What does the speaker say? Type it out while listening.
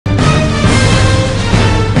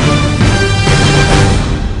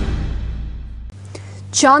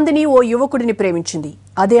చాందిని ఓ యువకుడిని ప్రేమించింది.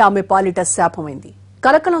 అదే ఆమె పాలిట శాపమైంది.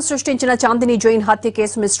 కలకలం సృష్టించిన చాందిని జైన్ హత్య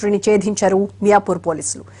కేసు మిస్టరీని ఛేదించారు మియాపూర్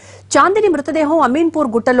పోలీసులు. చాందిని మృతదేహం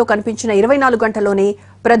అమీన్పూర్ గుట్టల్లో కనిపించిన 24 గంటల్లోనే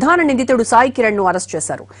ప్రధాన నిందితుడు సాయి కిరణ్ ను అరెస్ట్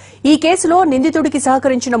చేశారు. ఈ కేసులో నిందితుడికి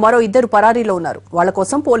సహకరించిన మరో 2 పరారీలో ఉన్నారు. వాళ్ల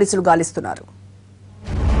కోసం పోలీసులు గాలిస్తున్నారు.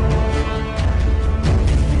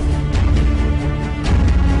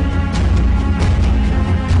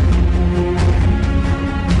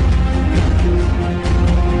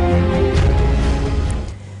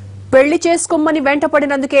 పెళ్లి చేసుకోమని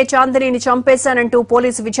వెంటపడినందుకే చాందినిని చంపేశానంటూ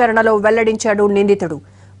పోలీసు విచారణలో వెల్లడించాడు నిందితుడు.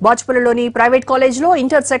 బాచ్పల్లిలోని ప్రైవేట్ కాలేజీలో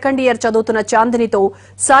ఇంటర్ సెకండ్ ఇయర్ చదువుతున్న చాందినితో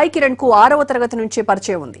సాయి కిరణ్ కు 6వ తరగతి నుంచి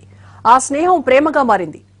పరిచయం ఉంది. ఆ స్నేహం ప్రేమగా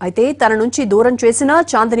మారింది. అయితే తన నుంచి దూరం చేసినా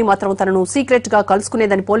చాందిని మాత్రం తనను సీక్రెట్ గా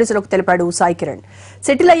కలుసుకునేదని పోలీసులకు తెలిపాడు సాయి కిరణ్.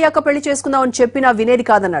 సెటిల్ అయ్యాక పెళ్లి చేసుకుందామని చెప్పినా వినేది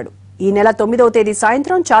కాదన్నాడు. ఈ నెల 9వ తేదీ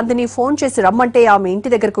సాయంత్రం చాందిని ఫోన్ చేసి రమ్మంటే ఆమె ఇంటి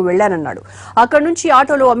దగ్గరకు వెళ్లానన్నాడు. అక్కడి నుంచి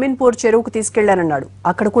ఆటోలో అమీన్పూర్ చెరువుకు తీసుకెళ్లానన్నాడు.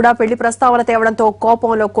 అక్కడ కూడా పెళ్లి ప్రస్తావన తేవడంతో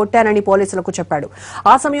కోపంలో కొట్టానని పోలీసులకు చెప్పాడు.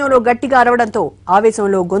 ఆ సమయంలో గట్టిగా అరవడంతో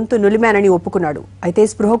ఆవేశంలో గొంతు నులిమానని ఒప్పుకున్నాడు. అయితే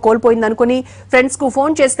స్పృహ కోల్పోయిందనుకుని ఫ్రెండ్స్ కు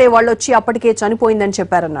ఫోన్ చేస్తే వాళ్లొచ్చి అప్పటికే చనిపోయిందని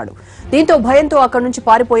చెప్పారన్నాడు. దీంతో భయంతో అక్కడి నుంచి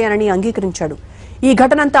పారిపోయానని అంగీకరించాడు. ఈ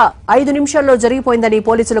ఘటనంతా 5 నిమిషాల్లో జరిగిపోయిందని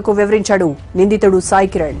పోలీసులకు వివరించాడు నిందితుడు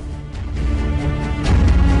సాయి కిరణ్.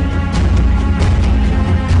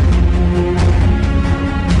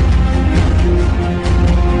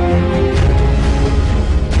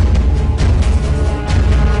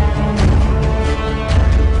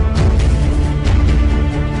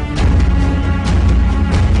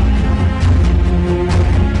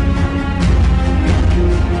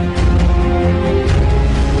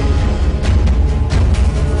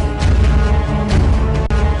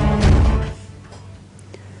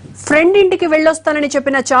 ఫ్రెండ్ ఇంటికి వెళ్లొస్తానని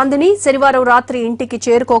చెప్పిన చాందిని శనివారం రాత్రి ఇంటికి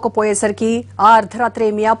చేరుకోకపోయేసరికి ఆ అర్ధరాత్రి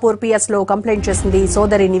మియాపూర్ పిఎస్ లో కంప్లైంట్ చేసింది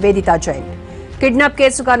సోదరి నివేదిత జైన్. కిడ్నాప్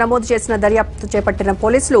కేసుగా నమోదు చేసిన దర్యాప్తు చేపట్టిన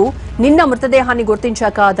పోలీసులు నిన్న మృతదేహాన్ని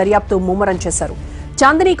గుర్తించాక దర్యాప్తు ముమ్మరం చేశారు.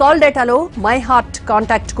 చాందిని కాల్ డేటాలో మై హార్ట్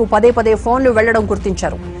కాంటాక్ట్ కు పదే ఫోన్లు వెళ్లడం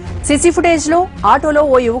గుర్తించారు. సీసీ ఫుటేజ్ లో ఆటోలో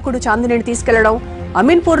ఓ యువకుడు చాందినిని తీసుకెళ్లడం,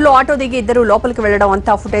 అమీన్పూర్ లో ఆటో దిగి ఇద్దరు లోపలికి వెళ్లడం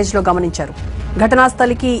అంతా ఫుటేజ్ లో గమనించారు. ఘటనా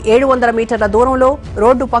స్థలికి 700 మీటర్ల దూరంలో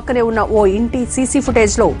రోడ్డు పక్కనే ఉన్న ఓ ఇంటి సీసీ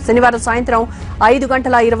ఫుటేజ్ లో శనివారం సాయంత్రం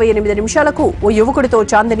 5:28 ఓ యువకుడితో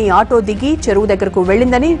చాందిని ఆటో దిగి చెరువు దగ్గరకు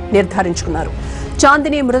వెళ్లిందని నిర్ధారించుకున్నారు.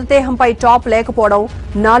 చాందిని మృతదేహంపై టాప్ లేకపోవడం,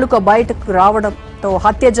 నాలుక బయటకు రావడంతో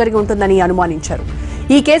హత్య జరిగి ఉంటుందని అనుమానించారు.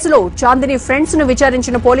 ఈ కేసులో చాందిని ఫ్రెండ్స్ ను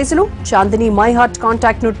విచారించిన పోలీసులు చాందిని మై హార్ట్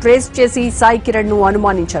కాంటాక్ట్ ను ట్రేస్ చేసి సాయి కిరణ్ ను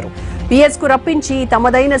అనుమానించారు. పిఎస్ కు రప్పించి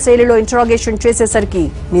తమదైన శైలిలో ఇంటరాగేషన్ చేసేసరికి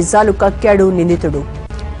నిజాలు కక్కాడు నిందితుడు.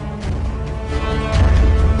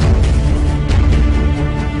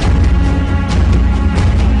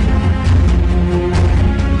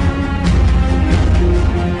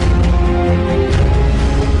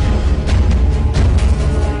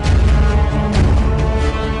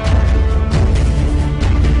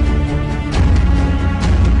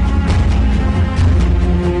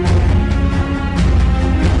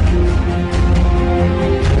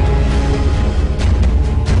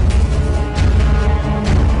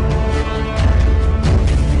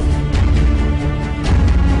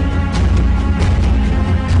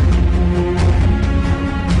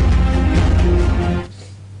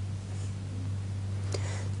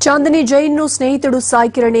 చాందిని జైన్ ను స్నేహితుడు సాయి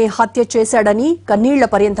కిరణే హత్య చేశాడని కన్నీళ్ల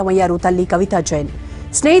పర్యంతమయ్యారు తల్లి కవితా జైన్.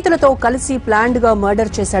 స్నేహితులతో కలిసి ప్లాన్డ్ గా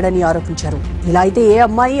మర్డర్ చేశాడని ఆరోపించారు. ఇలా అయితే ఏ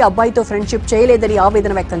అమ్మాయి అబ్బాయితో ఫ్రెండ్షిప్ చేయలేదని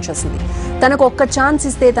ఆవేదన వ్యక్తం చేసింది. తనకు ఒక్క ఛాన్స్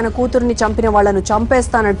ఇస్తే తన కూతుర్ని చంపిన వాళ్లను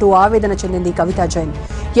చంపేస్తానంటూ ఆవేదన చెందింది కవితా జైన్.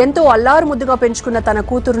 ఎంతో అల్లారు ముద్దుగా పెంచుకున్న తన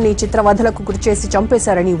కూతురుని చిత్రవధలకు గురిచేసి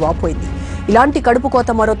చంపేశారని వాపోయింది. ఇలాంటి కడుపు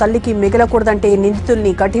కోత మరో తల్లికి మిగలకూడదంటే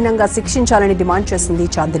నిందితుల్ని కఠినంగా శిక్షించాలని డిమాండ్ చేసింది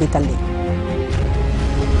చాందిని తల్లి.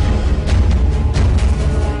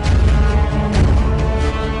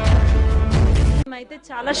 అయితే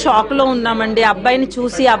చాలా షాక్ లో ఉన్నామండి. అబ్బాయిని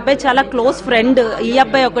చూసి, అబ్బాయి చాలా క్లోజ్ ఫ్రెండ్. ఈ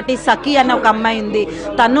అబ్బాయి ఒకటి సఖి అనే ఒక అమ్మాయి ఉంది,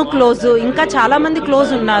 తను క్లోజ్, ఇంకా చాలా మంది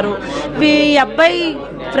క్లోజ్ ఉన్నారు. ఈ అబ్బాయి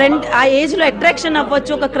ఫ్రెండ్ ఆ ఏజ్ లో అట్రాక్షన్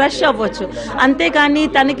అవ్వచ్చు, ఒక క్రష్ అవ్వచ్చు, అంతేకాని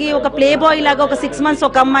తనకి ఒక ప్లే బాయ్ లాగా ఒక 6 మంత్స్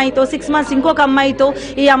ఒక అమ్మాయితో, 6 మంత్స్ ఇంకొక అమ్మాయితో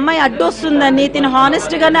ఈ అమ్మాయి అడ్డొస్తుందని తిను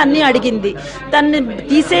హానెస్ట్ గానే అన్ని అడిగింది. తనని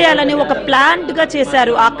తీసేయాలని ఒక ప్లాన్డ్ గా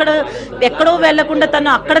చేశారు. అక్కడ ఎక్కడో వెళ్లకుండా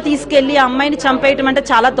తను అక్కడ తీసుకెళ్లి ఆ అమ్మాయిని చంపేయటం అంటే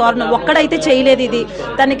చాలా దారుణం. ఒక్కడైతే చేయలేదు ఇది,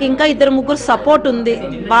 తనకి ఇంకా 2-3 సపోర్ట్ ఉంది.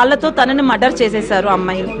 వాళ్ళతో తనని మర్డర్ చేసేశారు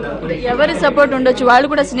అమ్మాయిని. ఎవరి సపోర్ట్ ఉండొచ్చు? వాళ్ళు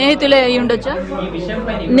కూడా స్నేహితులే అయి ఉండొచ్చా?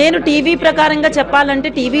 నేను టీవీ ప్రకారంగా చెప్పాలంటే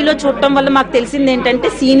టీవీలో చూడటం వల్ల మాకు తెలిసింది ఏంటంటే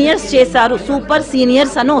సీనియర్స్ చేశారు, సూపర్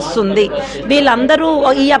సీనియర్స్ అని వస్తుంది. వీళ్ళందరూ,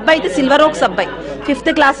 ఈ అబ్బాయి అయితే సిల్వర్ ఓక్స్ అబ్బాయి, 5th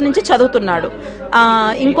క్లాస్ నుంచి చదువుతున్నాడు.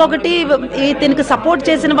 ఇంకొకటి దీనికి సపోర్ట్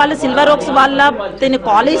చేసిన వాళ్ళు సిల్వర్ ఓక్స్ వాళ్ళ దీని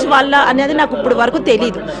కాలేజ్ వాళ్ళ అనేది నాకు ఇప్పుడు వరకు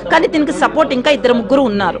తెలియదు, కానీ దీనికి సపోర్ట్ ఇంకా 2-3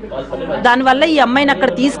 ఉన్నారు. దానివల్ల ఈ అమ్మాయిని అక్కడ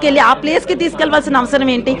తీసుకెళ్లి ఆ ప్లేస్కి తీసుకెళ్లాల్సిన అవసరం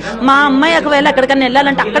ఏంటి? మా అమ్మాయి ఒకవేళ ఎక్కడికైనా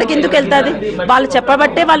వెళ్ళాలంటే అక్కడికి ఎందుకు వెళ్తుంది? వాళ్ళు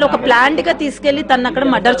చెప్పబట్టే వాళ్ళు ఒక ప్లాన్డ్ గా తీసుకెళ్లి తను అక్కడ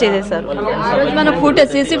మర్డర్ చేసేశారు. మనం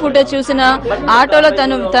సీసీ ఫుటేజ్ చూసిన ఆటోలో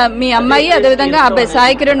మీ అమ్మాయి అదేవిధంగా అబ్బాయి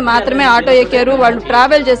సాయి కిరణ్ మాత్రమే ఆటో ఎక్కారు. వాళ్ళు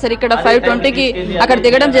ట్రావెల్ చేశారు. ఇక్కడ 5:20కి అక్కడ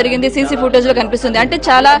దిగడం జరిగింది. సీసీ ఫుటేజ్ లో కనిపిస్తుంది. అంటే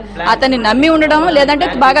చాలా అతన్ని నమ్మి ఉండడం, లేదంటే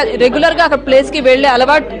బాగా రెగ్యులర్ గా అక్కడ ప్లేస్ కి వెళ్లి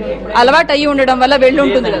అలవాటు అయ్యి ఉండడం వల్ల వెళ్ళి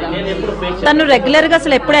ఉంటుంది కదా. తను రెగ్యులర్ గా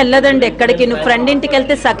అసలు ఎప్పుడు వెళ్ళదండి ఎక్కడికి. నువ్వు ఫ్రెండ్ ఇంటికి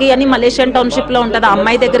వెళ్తే సఖి అని మలేషియన్ టౌన్షిప్ లో ఉంటది,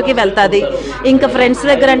 అమ్మాయి దగ్గరికి వెళ్తాది. ఇంకా ఫ్రెండ్స్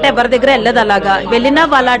దగ్గర అంటే ఎవరి దగ్గర వెళ్ళదు. అలాగా వెళ్ళినా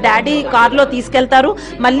వాళ్ళ డాడీ కార్ లో తీసుకెళ్తారు,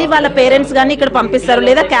 మళ్ళీ వాళ్ళ పేరెంట్స్ గానీ ఇక్కడ పంపిస్తారు,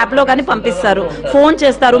 లేదా క్యాబ్ లో గానీ పంపిస్తారు, ఫోన్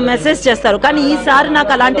చేస్తారు, మెసేజ్ చేస్తారు. కానీ ఈసారి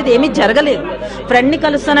నాకు అలాంటిది ఏమీ జరగలేదు. ఫ్రెండ్ ని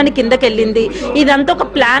కలుస్తానని కిందకి వెళ్ళింది. ఇదంతా ఒక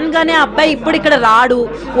ప్లాన్ గానే అబ్బాయి ఇప్పుడు ఇక్కడ రాడు.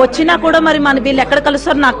 వచ్చినా కూడా మరి వీళ్ళు ఎక్కడ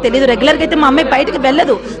కలుస్తారో నాకు తెలియదు. రెగ్యులర్ గా అయితే మా అమ్మాయి బయటకు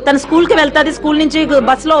వెళ్ళదు. తను స్కూల్ కి వెళ్తాది, స్కూల్ నుంచి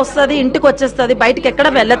బస్ లో వస్తుంది, ఇంటికి వచ్చేస్తుంది, బయటకి ఎక్కడ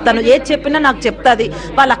వెళ్ళదు. తను ఏది చెప్పినా నాకు చెప్తాది,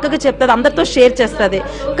 వాళ్ళ అక్కకి చెప్తాది, అందరితో షేర్ చేస్తుంది.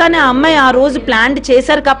 కానీ ఆ అమ్మాయి ఆ రోజు ప్లాన్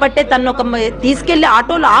చేశారు కాబట్టి తను ఒక తీసుకెళ్లి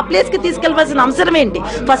ఆటోలో ఆ ప్లేస్ కి తీసుకెళ్లాల్సిన అవసరం ఏంటి?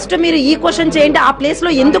 ఫస్ట్ మీరు ఈ క్వశ్చన్ చేయండి, ఆ ప్లేస్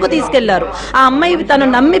లో ఎందుకు తీసుకెళ్లారు? ఆ అమ్మాయి తను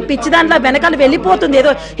నమ్మి పిచ్చి దాంట్లో వెనకాల వెళ్ళిపోతుంది,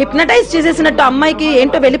 ఏదో హిప్నటైజ్ చేసేసినట్టు అమ్మాయికి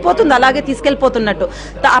ఏంటో వెళ్ళిపోతుంది, అలాగే తీసుకెళ్లిపోతున్నట్టు.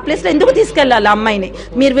 ఆ ప్లేస్ లో ఎందుకు తీసుకెళ్లాలి అమ్మాయిని?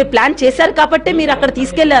 మీరు ప్లాన్ చేశారు కాబట్టి మీరు అక్కడ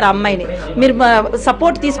తీసుకెళ్లారు అమ్మాయిని. మీరు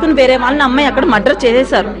సపోర్ట్ తీసుకుని వేరే వాళ్ళని అమ్మాయి అక్కడ మర్డర్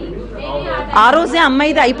చేసేశారు. ఆ రోజే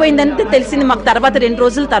అమ్మాయిది అయిపోయిందని తెలిసింది మాకు తర్వాత 2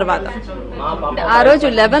 రోజుల తర్వాత. ఆ రోజు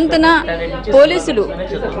 11న పోలీసులు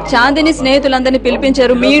చాందిని స్నేహితులందరినీ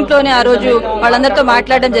పిలిపించారు. మీ ఇంట్లోనే ఆ రోజు వాళ్ళందరితో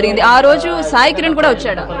మాట్లాడడం జరిగింది. ఆ రోజు సాయి కిరణ్ కూడా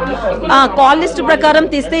వచ్చాడు. కాల్ లిస్ట్ ప్రకారం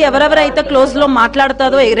తీస్తే ఎవరెవరైతే క్లోజ్ లో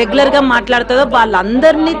మాట్లాడుతుందో, రెగ్యులర్ గా మాట్లాడుతుందో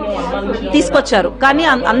వాళ్ళందరినీ తీసుకొచ్చారు. కానీ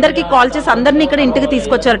అందరికి కాల్ చేసి అందరినీ ఇక్కడ ఇంటికి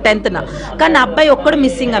తీసుకొచ్చారు 10th. కానీ అబ్బాయి ఒక్కడు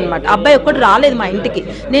మిస్సింగ్ అనమాట. అబ్బాయి ఒక్కడు రాలేదు మా ఇంటికి.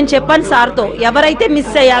 నేను చెప్పాను సార్తో, ఎవరైతే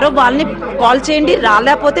మిస్ అయ్యారో వాళ్ళని కాల్ చేయండి,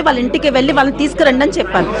 రాలేకపోతే వాళ్ళ ఇంటికి వెళ్ళి వాళ్ళని తీసుకురండి అని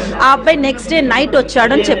చెప్పాను. ఆ అబ్బాయి నెక్స్ట్ డే నైట్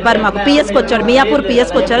వచ్చాడని చెప్పారు మాకు. పిఎస్కి వచ్చాడు, మియాపూర్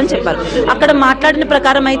పిఎస్కి వచ్చాడని చెప్పారు. అక్కడ మాట్లాడిన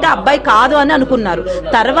ప్రకారం అయితే అబ్బాయి కాదు అని అనుకున్నారు.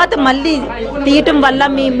 తర్వాత మళ్ళీ తీయటం వల్ల,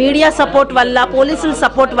 మీ మీడియా సపోర్ట్ వల్ల, పోలీసుల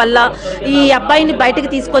సపోర్ట్ వల్ల ఈ అబ్బాయిని బయటకు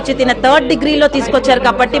తీసుకొచ్చి 3rd డిగ్రీలో తీసుకొచ్చారు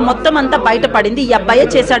కాబట్టి మొత్తం అంతా బయటపడింది. ఈ అబ్బాయే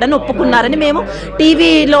చేశాడని ఒప్పుకున్నారని మేము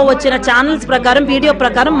టీవీలో వచ్చిన ఛానల్స్ ప్రకారం, వీడియో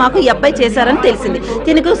ప్రకారం మాకు ఈ అబ్బాయి చేశారని తెలిసింది.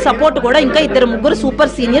 దీనికి సపోర్ట్ కూడా ఇంకా 2-3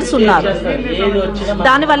 సూపర్ సీనియర్స్ ఉన్నారు.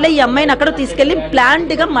 దానివల్ల ఈ అమ్మాయిని అక్కడ తీసుకెళ్లి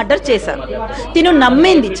ప్లాన్డ్ గా మర్డర్ చేశారు. తిను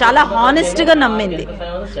నమ్మింది, చాలా హానెస్ట్ గా నమ్మింది.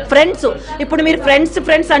 ఫ్రెండ్స్, ఇప్పుడు మీరు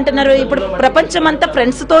ఫ్రెండ్స్ అంటున్నారు. ఇప్పుడు ప్రపంచం అంతా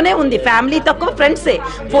ఫ్రెండ్స్ తోనే ఉంది, ఫ్యామిలీ తక్కువ ఫ్రెండ్సే.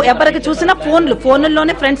 ఎవరికి చూసినా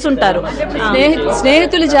ఫోన్లలోనే ఫ్రెండ్స్ ఉంటారు.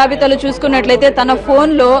 స్నేహితుల జాబితాలు చూసుకున్నట్లయితే తన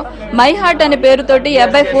ఫోన్ లో మై హార్ట్ అనే పేరుతోటి ఈ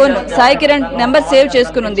అబ్బాయి phone Sai Kiran number save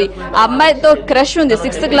చేసుకుని ఉంది. ఆ అమ్మాయితో క్రష్ ఉంది.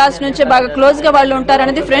 6th క్లాస్ నుంచే బాగా క్లోజ్ గా వాళ్ళు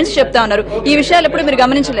ఉంటారనేది ఫ్రెండ్స్ చెప్తా ఉన్నారు. ఈ విషయాలు ఎప్పుడు మీరు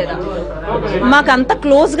గమనించలేదా? మాకు అంత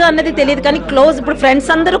క్లోజ్ గా అన్నది తెలియదు, కానీ క్లోజ్, ఇప్పుడు ఫ్రెండ్స్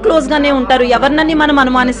అందరూ క్లోజ్ గానే ఉంటారు. ఎవరినని మనం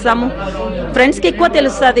అనుమానిస్తాము? ఫ్రెండ్స్ కి ఎక్కువ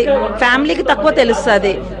తెలుస్తుంది, ఫ్యామిలీకి తక్కువ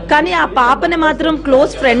తెలుస్తుంది. కానీ ఆ పాపని మాత్రం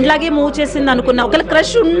క్లోజ్ ఫ్రెండ్ లాగే మూవ్ చేసింది అనుకున్నా. ఒకవేళ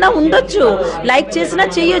క్రష్ ఉండొచ్చు, లైక్ చేసినా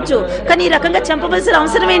చేయొచ్చు, కానీ ఈ రకంగా చంపవలసిన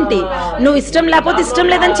అవసరం ఏంటి? నువ్వు ఇష్టం లేకపోతే ఇష్టం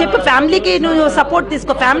లేదని చెప్పు, ఫ్యామిలీకి నువ్వు సపోర్ట్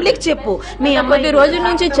తీసుకో, ఫ్యామిలీకి చెప్పు. మీ కొద్ది రోజుల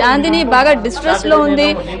నుంచి చాందిని బాగా డిస్ట్రెస్ లో ఉంది,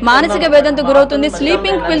 మానసిక వేదనతో గురవుతుంది,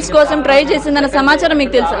 స్లీపింగ్ పిల్స్ కోసం ట్రై చేసిందన్న సమాచారం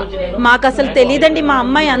మీకు తెలుసా? మాకు అసలు తెలియదండి. మా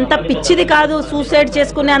అమ్మాయి అంత పిచ్చిది కాదు, సూసైడ్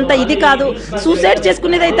చేసుకునే అంత ఇది కాదు. సూసైడ్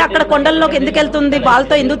చేసుకునేది అయితే అక్కడ కొండల్లోకి ఎందుకు వెళ్తుంది?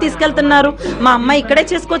 వాళ్ళతో ఎందుకు తీసుకెళ్తున్నారు? మా అమ్మాయి ఇక్కడే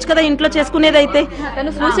చేసుకోవచ్చు కదా, ఇంట్లో చేసుకునేది అయితే.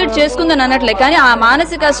 తను సూసైడ్ చేసుకుందని అన్నట్లే, కానీ ఆ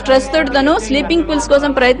మానసిక స్ట్రెస్ తోటి తను స్లీపింగ్ పిల్స్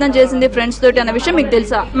కోసం ప్రయత్నం చేసింది ఫ్రెండ్స్ తోటి అన్న విషయం మీకు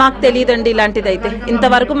తెలుసా? మాకు తెలియదండి ఇలాంటిది అయితే.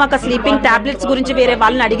 ఇంతవరకు మాకు స్లీపింగ్ టాబ్లెట్స్ గురించి వేరే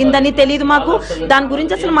వాళ్ళని అడిగిందని తెలియదు మాకు. దాని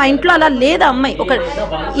గురించి అసలు మా ఇంట్లో అలా లేదు. అమ్మాయి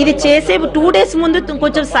ఇది చేసే 2 days ముందు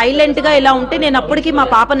కొంచెం సైలెంట్ గా ఇలా ఉంటే నేను అప్పటికి మా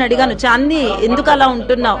పాపని అడిగాను, చాంది ఎందుకు అలా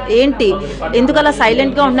ఉంటున్నావు, ఏంటి, ఎందుకు అలా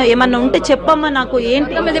సైలెంట్ గా ఉంటున్నావు, ఏమన్నా ఉంటే చెప్పమ్మా నాకు,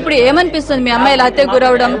 ఏంటి. ఇప్పుడు ఏమనిపిస్తుంది మీ అమ్మాయి ఇలా హత్యకు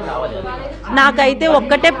గురవడం? నాకైతే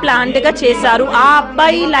ఒక్కటే ప్లాంట్ గా చేశారు. ఆ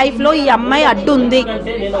అబ్బాయి లైఫ్ లో ఈ అమ్మాయి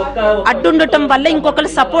అడ్డుండటం వల్ల ఇంకొకరు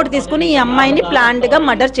సపోర్ట్ తీసుకుని ఈ అమ్మాయిని ప్లాంట్ గా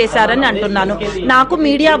మర్డర్ చేశారని అంటున్నాను. నాకు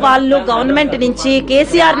మీడియా వాళ్ళు, గవర్నమెంట్ నుంచి,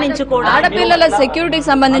 కేసీఆర్ నుంచి కూడా, ఆడపిల్లల సెక్యూరిటీకి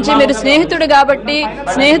సంబంధించి మీరు స్నేహితుడు కాబట్టి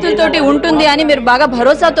స్నేహితులతోటి ఉంటుంది అని మీరు బాగా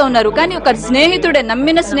భరోసాతో ఉన్నారు. కానీ ఒక స్నేహితుడే,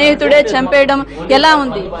 నమ్మిన స్నేహితుడే చంపేయడం ఎలా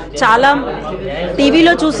ఉంది? చాలా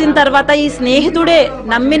టీవీలో చూసిన తర్వాత ఈ స్నేహితుడే,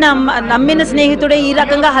 నమ్మిన స్నేహితుడే ఈ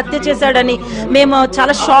రకంగా హత్య చేశాడని మేము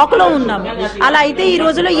చాలా షాక్లో ఉన్నాము. అలా అయితే ఈ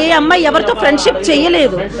రోజుల్లో ఏ అమ్మాయి ఎవరితో ఫ్రెండ్షిప్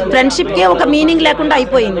చేయలేదు, ఫ్రెండ్షిప్కే ఒక మీనింగ్ లేకుండా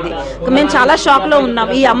అయిపోయింది. మేము చాలా షాక్లో ఉన్నాం.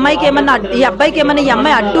 ఈ అబ్బాయికి ఏమన్నా ఈ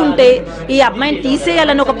అమ్మాయి అడ్డు ఉంటే ఈ అమ్మాయిని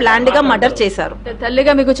తీసేయాలని ఒక ప్లాన్డ్గా మర్డర్ చేశారు.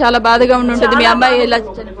 తల్లిగా మీకు చాలా బాధగా ఉంటుంది మీ అమ్మాయి ఇలా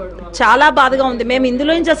చాలా బాధగా ఉంది. మేము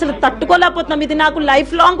ఇందులో నుంచి అసలు తట్టుకోలేకపోతున్నాం. ఇది నాకు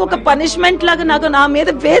లైఫ్ లాంగ్ ఒక పనిష్మెంట్ లాగా నాకు నా మీద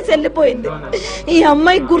వేసి వెళ్ళిపోయింది. ఈ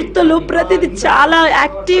అమ్మాయి గుర్తులు ప్రతిది చాలా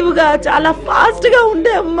యాక్టివ్గా చాలా ఫాస్ట్గా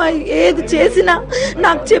ఉండే అమ్మాయి. ఏది చేసినా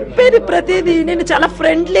నాకు చెప్పేది ప్రతిదీ. నేను చాలా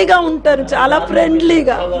ఫ్రెండ్లీగా ఉంటాను, చాలా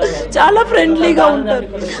ఫ్రెండ్లీగా ఉంటాను.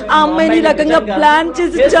 ఆ అమ్మాయిని ఈ రకంగా ప్లాన్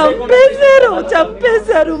చేసి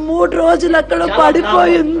చంపేశారు. 3 రోజులు అక్కడ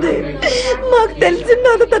పడిపోయింది. మాకు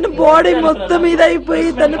తెలిసింది తన బాడీ మొత్తం మీద అయిపోయి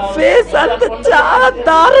తన ఫేస్ అంత చాలా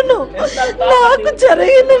దారుణం. నాకు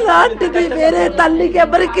జరిగిన లాంటిది వేరే తల్లికి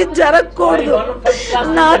ఎవరికి జరగకూడదు.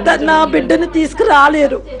 నా బిడ్డను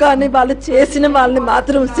తీసుకురాలేరు, కానీ వాళ్ళు చేసిన వాళ్ళని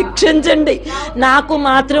మాత్రం శిక్షించండి. నాకు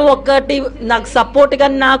మాత్రం నాకు సపోర్ట్ గా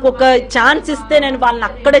నాకు ఒక ఛాన్స్ ఇస్తే నేను వాళ్ళని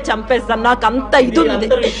అక్కడే చంపేస్తాను. నాకు అంత ఇది ఉంది.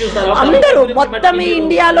 అందరూ మొత్తం ఈ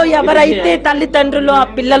ఇండియాలో ఎవరైతే తల్లిదండ్రులు ఆ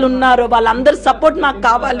పిల్లలు ఉన్నారో వాళ్ళందరూ సపోర్ట్ మాకు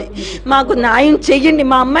కావాలి. మాకు న్యాయం చెయ్యండి.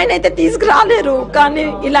 మా అమ్మాయిని అయితే తీసుకురాలేరు, కానీ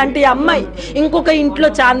ఇలాంటి అమ్మాయి ఇంకొక ఇంట్లో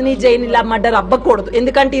చాందిని జైన్ ఇలా మర్డర్ అవ్వకూడదు.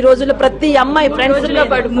 ఎందుకంటే ఈ రోజుల్లో ప్రతి అమ్మాయి ఫ్రెండ్స్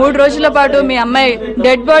 3 రోజుల పాటు మీ అమ్మాయి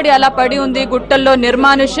డెడ్ బాడీ అలా పడి ఉంది గుట్టల్లో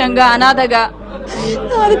నిర్మానుష్యంగా అనాథగా.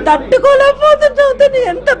 అది తట్టుకోలేకపోతున్నావు. తను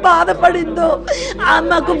ఎంత బాధపడిందో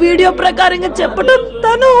మాకు వీడియో ప్రకారంగా చెప్పడం,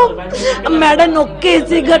 తను మెడ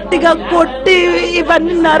నొక్కేసి గట్టిగా కొట్టి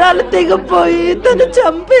ఇవన్నీ నరాలు తెగిపోయి తను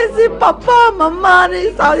చంపేసి పప్ప మమ్మ అని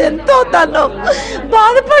ఎంతో తను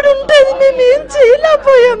బాధపడి ఉంటుంది. మేమేం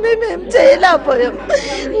చేయలేకపోయాం.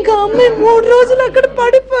 ఇంకా మేము 3 రోజులు అక్కడ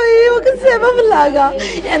పడిపోయి ఒక శవం లాగా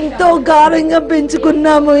ఎంతో గారంగా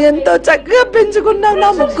పెంచుకున్నాము, ఎంతో చక్కగా పెంచుకున్నాము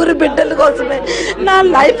నా 3 బిడ్డల కోసమే. నా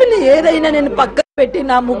లైఫ్ ని ఏదైనా నేను పక్క పెట్టి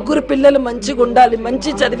నా 3 పిల్లలు మంచిగా ఉండాలి, మంచి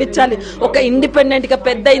చదివించాలి. ఒక ఇండిపెండెంట్ గా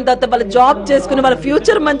పెద్ద అయిన తర్వాత వాళ్ళ జాబ్ చేసుకుని వాళ్ళ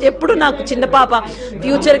ఫ్యూచర్ మంచి. ఎప్పుడు నాకు చిన్న పాప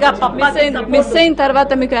ఫ్యూచర్ గా మిస్ అయిన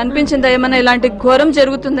తర్వాత మీకు అనిపించిందా ఏమన్నా ఇలాంటి ఘోరం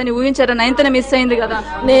జరుగుతుందని ఊహించారా? 9th మిస్ అయింది కదా.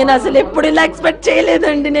 నేను అసలు ఎప్పుడు ఇలా ఎక్స్పెక్ట్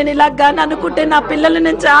చేయలేదండి. నేను ఇలా గాని అనుకుంటే నా పిల్లలు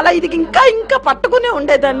నేను చాలా ఇది ఇంకా పట్టుకునే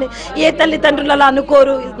ఉండేదాన్ని. ఏ తల్లిదండ్రులు అలా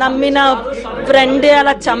అనుకోరు. నమ్మిన ఫ్రెండే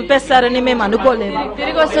అలా చంపేస్తారని మేము అనుకోలేదు.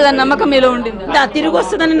 తిరిగి వస్తుందని నమ్మకం మీలో ఉండింది? తిరిగి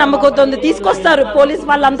వస్తుందని నమ్మకంతో తీసుకొస్తారు. పోలీస్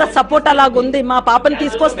వాళ్ళంతా సపోర్ట్ అలాగుంది. మా పాపని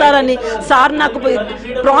తీసుకొస్తారని సార్ నాకు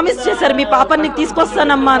ప్రామిస్ చేశారు. మీ పాపని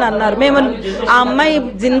తీసుకొస్తానమ్మా అని అన్నారు. మేము ఆ అమ్మాయి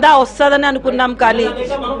జిందా వస్తుందని అనుకున్నాం, కానీ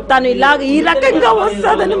తను ఈ రకంగా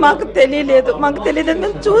వస్తుందని మాకు తెలియలేదు.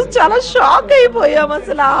 మేము చూసి చాలా షాక్ అయిపోయాం.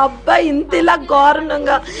 అసలు ఆ అబ్బాయి ఇంత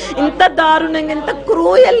దారుణంగా ఇంత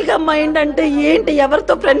క్రూయల్ గా మైండ్ అంటే ఏంటి,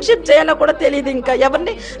 ఎవరితో ఫ్రెండ్షిప్ చేయాలో కూడా తెలియదు. ఇంకా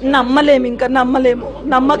ఎవరిని నమ్మలేము.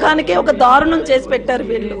 నమ్మకానికే ఒక దారుణం చేసి పెట్టారు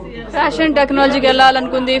వీళ్ళు. ఫ్యాషన్ టెక్నాలజీకి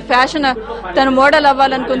వెళ్ళాలనుకుంది, ఫ్యాషన్ తన మోడల్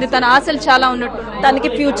అవ్వాలనుకుంది, తన ఆశలు చాలా ఉన్నట్టు. తనకి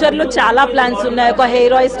ఫ్యూచర్ లో చాలా ప్లాన్స్ ఉన్నాయి. ఒక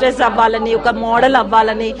హెయిర్ ఆయిస్ట్రెస్ అవ్వాలని, ఒక మోడల్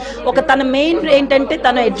అవ్వాలని. తన మెయిన్ ఏంటంటే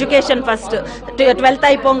తన ఎడ్యుకేషన్ ఫస్ట్ 12th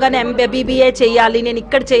అయిపోగానే BBA చేయాలి, నేను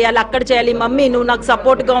ఇక్కడ చేయాలి అక్కడ చేయాలి. మమ్మీ నువ్వు నాకు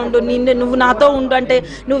సపోర్ట్ గా ఉండు, నువ్వు నాతో ఉండు అంటే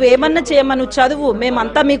నువ్వేమన్నా చేయమా, నువ్వు చదువు,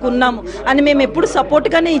 మేమంతా మీకు ఉన్నాము అని మేము ఎప్పుడు సపోర్ట్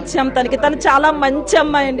గానే ఇచ్చాం తనకి. తను చాలా మంచి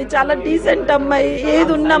అమ్మాయి అండి, చాలా డీసెంట్ అమ్మాయి.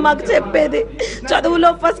 ఏది ఉన్నా మాకు చెప్పేది.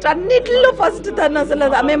 చదువులో ఫస్ట్, అన్నిటిలో ఫస్ట్ తను. అసలు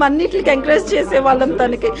మేము అన్నిటికి ఎంకరేజ్ చేసేవాళ్ళం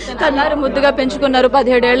తనకి. తను ముద్దుగా పెంచుకున్నారు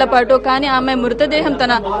 17 ఏళ్ల పాటు, కానీ ఆమె మృతదేహం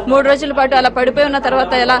తన 3 రోజుల పాటు అలా పడిపోయి ఉన్న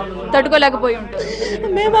తర్వాత ఎలా తట్టుకోలేకపోయి ఉంటుంది?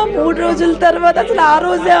 మేము ఆ 3 రోజుల తర్వాత అసలు ఆ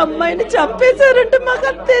రోజే అమ్మాయిని చంపేశారంటే మాకు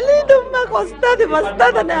అది తెలీదు. మాకు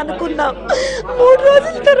వస్తుందని అనుకున్నాం. 3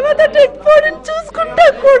 రోజుల తర్వాత డెడ్ బాడీని చూసుకుంటా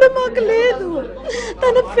కూడా మాకు లేదు.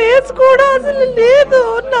 తన ఫేస్ కూడా అసలు లేదు.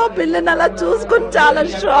 నా పిల్లని అలా చూసుకుని చాలా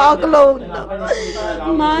షాక్ లో ఉన్నాం.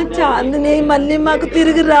 మా చాందిని మళ్ళీ మాకు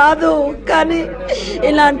తిరిగి రాదు, కానీ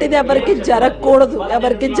ఇలాంటిది ఎవరికి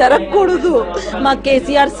జరగకూడదు. మా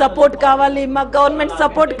కేసీఆర్ సపోర్ట్ కావాలి, మా గవర్నమెంట్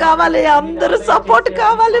సపోర్ట్ కావాలి, అందరూ సపోర్ట్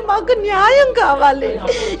కావాలి, మాకు న్యాయం కావాలి.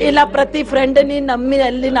 ఇలా ప్రతి ఫ్రెండ్ ని నమ్మి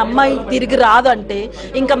వెళ్ళిన అమ్మాయి తిరిగి రాదు అంటే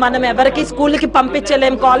ఇంకా మనం ఎవరికి స్కూల్కి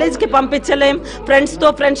పంపించలేం, కాలేజ్కి పంపించలేం, ఫ్రెండ్స్ తో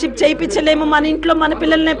ఫ్రెండ్షిప్ చేయించలేము. మన ఇంట్లో మన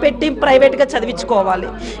పిల్లల్ని పెట్టి ప్రైవేట్ గా చదివించుకోవాలి.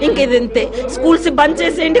 ఇంక ఇది ఇంతే. స్కూల్స్ బంద్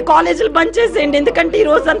చేసేయండి, కాలేజీలు బంద్ చేసేయండి. ఎందుకంటే ఈ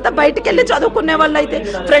రోజంతా బయటకు వెళ్ళి చదువుకునే వాళ్ళు అయితే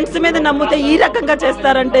ఫ్రెండ్స్ మీద నమ్మితే ఈ రకంగా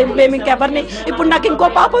చేస్తారంటే మేము ఇంకెవరిని. ఇప్పుడు నాకు ఇంకో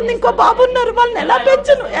పాప ఉన్నారు, వాళ్ళని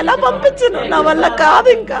ఎలా పంపించను, నా వల్ల కాదు.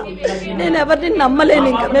 ఇంకా నేను ఎవరిని నమ్మలేను.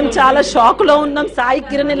 ఇంకా మేము చాలా షాక్ లో ఉన్నాం. సాయి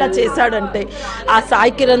కిరణ్ ఇలా చేశాడంటే ఆ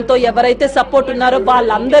సాయి కిరణ్ తో ఎవరైతే సపోర్ట్ ఉన్నారో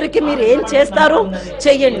వాళ్ళందరికీ మీరు ఏం చేస్తారో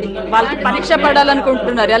చెయ్యండి. వాళ్ళకి పరీక్ష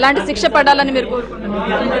పడాలనుకుంటున్నారు, ఎలాంటి శిక్ష పడాలని మీరు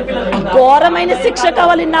ఘోరమైన శిక్ష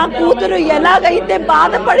కావాలి. నా కూతురు ఎలాగైతే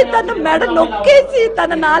బాధపడి తన మెడ నొక్కేసి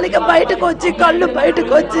తన నాలిక బయటకు వచ్చి కళ్ళు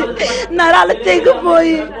బయటకు వచ్చి నరాలు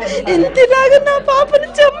తెగిపోయి ఇంతలాగా నా పాపను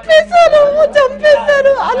చంపేశారు.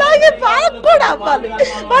 అలాగే వాళ్ళకు కూడా అవ్వాలి.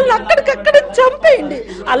 వాళ్ళు అక్కడికక్కడ చంపేయండి.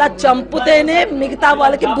 అలా చంపితేనే మిగతా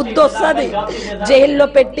వాళ్ళకి బుద్ధి వస్తుంది. జైల్లో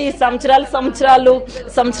పెట్టి సంవత్సరాలు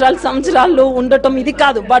ఉండటం ఇది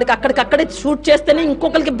కాదు. వాడికి అక్కడికక్కడే షూట్ చేస్తేనే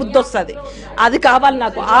ఇంకొకరికి బుద్ధి వస్తుంది. అది కావాలి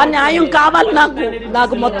నాకు. ఆ న్యాయం కావాలి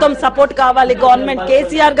నాకు మొత్తం సపోర్ట్ కావాలి. గవర్నమెంట్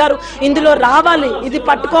కేసీఆర్ గారు ఇందులో రావాలి. ఇది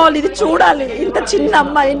పట్టుకోవాలి, ఇది చూడాలి. ఇంత చిన్న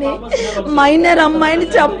అమ్మాయిని, మైనర్ అమ్మాయిని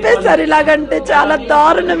చంపేశారు. ఇలాగంటే చాలా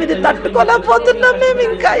దారుణం. ఇది తట్టుకోలేకపోతున్నాం మేము.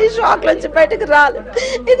 ఇంకా ఈ షాక్ నుంచి బయటకు రాలేదు.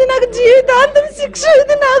 ఇది నాకు జీవితాంతం శిక్ష.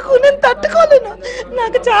 ఇది నేను తట్టుకోలేను.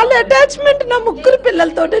 నాకు చాలా అటాచ్మెంట్. నా 3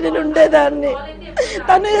 పిల్లలతో నేను ఉండేదాన్ని.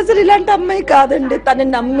 తను అసలు ఇలాంటి అమ్మాయి కాదండి. తను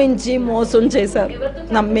నమ్మించి మోసం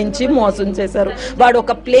చేశారు. వాడు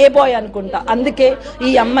ఒక ప్లే బాయ్ అనుకుంటా. అందుకే ఈ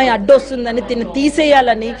అమ్మాయి అడ్డొస్తుందని తిని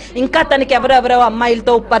తీసేయాలని, ఇంకా తనకి ఎవరెవరో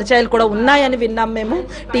అమ్మాయిలతో పరిచయాలు కూడా ఉన్నాయని విన్నాం మేము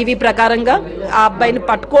టీవీ ప్రకారంగా. ఆ అబ్బాయిని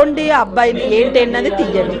పట్టుకోండి, ఆ అబ్బాయిని ఏంటన్నది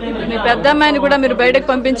తీయండి. మీ పెద్ద అమ్మాయిని కూడా మీరు బయటకు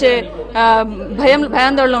పంపించే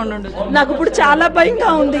భయాందోళన ఉండు. నాకు ఇప్పుడు చాలా భయంగా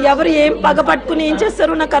ఉంది. ఎవరు ఏం పగ పట్టుకుని ఏం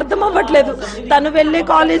చేస్తారో నాకు అర్థం అవ్వట్లేదు. తను వెళ్ళే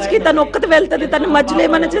కాలేజ్కి తను ఒక్కటి వెళ్తుంది. తను మధ్యలో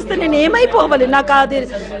ఏమైనా చేస్తే నేను ఏమైపోవాలి? నాకు అది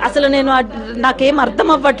అసలు నాకేం అర్థం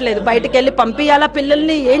అవ్వట్లేదు. బయటకు వెళ్ళి పంపించాలా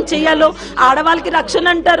పిల్లల్ని? ఏం చెయ్యాలో? ఆడవాళ్ళకి రక్షణ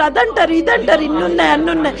అంటారు, అదంటారు, ఇదంటారు, ఇన్నున్నాయి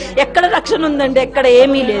అన్నున్నాయి. ఎక్కడ రక్షణ ఉందండి? ఎక్కడ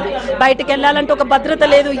ఏమీ లేదు. బయటకు వెళ్ళాలంటే ఒక భద్రత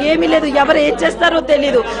లేదు, ఏమీ లేదు. ఎవరు ఏం చేస్తారో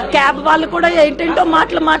తెలీదు. క్యాబ్ వాళ్ళు కూడా ఏంటంటో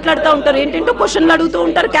మాట్లాడుతూ ఉంటారు, ఏంటంటో క్వశ్చన్లు అడుగుతూ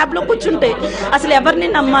ఉంటారు క్యాబ్ లో కూర్చుంటే. అసలు ఎవరిని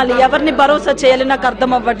నమ్మాలి, ఎవరిని భరోసా చేయాలి నాకు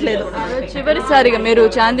అర్థం అవ్వట్లేదు. చివరిసారిగా మీరు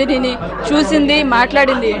చాందిని చూసింది,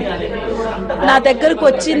 మాట్లాడింది? నా దగ్గరకు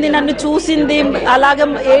వచ్చింది, నన్ను చూసింది. అలాగే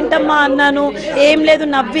ఏంటమ్మా అన్నాను. ఏం లేదు,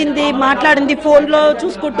 నవ్వింది, మాట్లాడింది, ఫోన్లో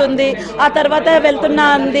చూసుకుంటుంది. ఆ తర్వాత వెళ్తున్నా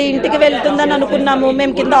అంది. ఇంటికి వెళ్తుందని అనుకున్నాము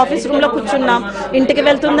మేము. కింద ఆఫీస్ రూమ్ లో కూర్చున్నాం. ఇంటికి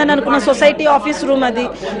వెళ్తుందని అనుకున్న సొసైటీ ఆఫీస్ రూమ్ అది.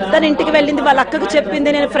 తను ఇంటికి వెళ్ళింది. వాళ్ళ అక్కకు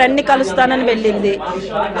చెప్పింది నేను ఫ్రెండ్ ని కలుస్తానని వెళ్ళింది.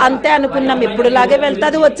 అంతే అనుకున్నాం. ఎప్పుడులాగే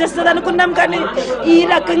వెళ్తాది, వచ్చేస్తుంది అనుకున్నాం. కానీ ఈ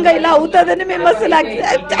రకంగా ఇలా అవుతుందని మేము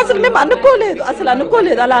అసలు మేము అనుకోలేదు.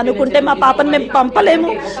 అలా అనుకుంటే మా పాపను మేము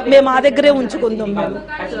పంపలేము. మేము ఆ దగ్గరే ఉంచుకుందాం.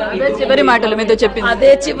 చివరి మాటలు మీతో చెప్పింది అదే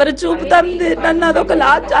చివరి చూపుతుంది. నన్ను అదొకలా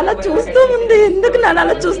అలా చూస్తూ ఉంది. ఎందుకు నన్ను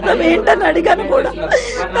అలా చూస్తాం ఏంటని అడిగాను కూడా.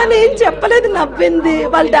 తను ఏం చెప్పలేదు, నవ్వింది.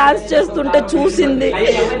 వాళ్ళు డాన్స్ చేస్తుంటే చూసింది,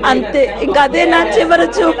 అంతే. ఇంకా అదే నా చివరి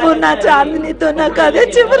చూపు. నా చాందినితో నాకు అదే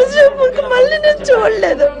చివరి చూపు. మళ్ళీ నేను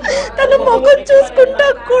చూడలేదు. తన ముఖం చూసుకుంటా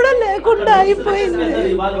కూడా లేకుండా అయిపోయింది.